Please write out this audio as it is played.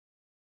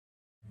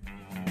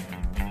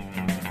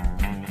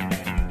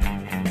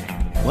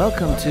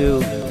Welcome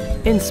to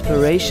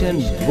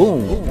Inspiration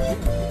Boom.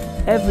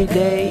 Every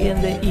day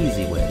in the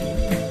easy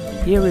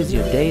way. Here is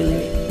your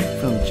daily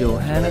from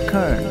Johanna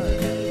Kern.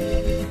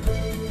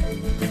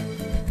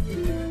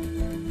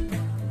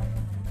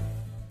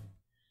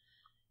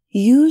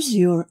 Use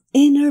your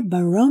inner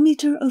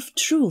barometer of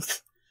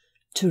truth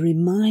to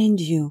remind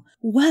you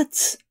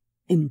what's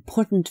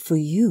important for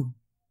you.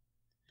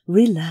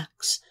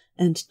 Relax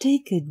and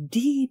take a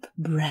deep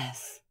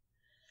breath.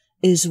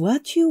 Is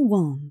what you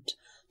want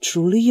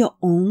truly your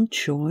own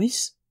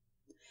choice?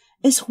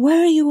 Is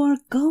where you are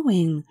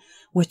going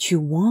what you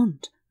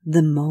want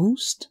the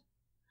most?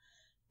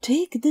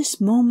 Take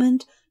this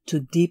moment to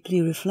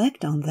deeply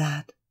reflect on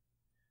that.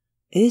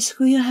 Is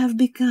who you have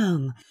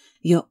become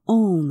your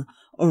own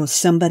or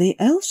somebody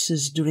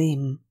else's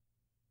dream?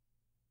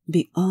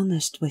 Be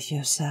honest with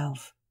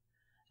yourself.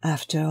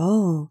 After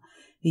all,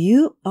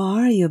 you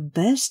are your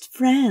best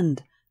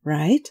friend,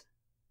 right?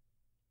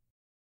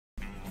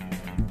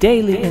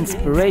 Daily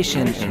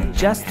inspiration in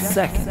just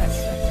seconds.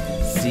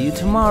 See you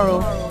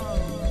tomorrow.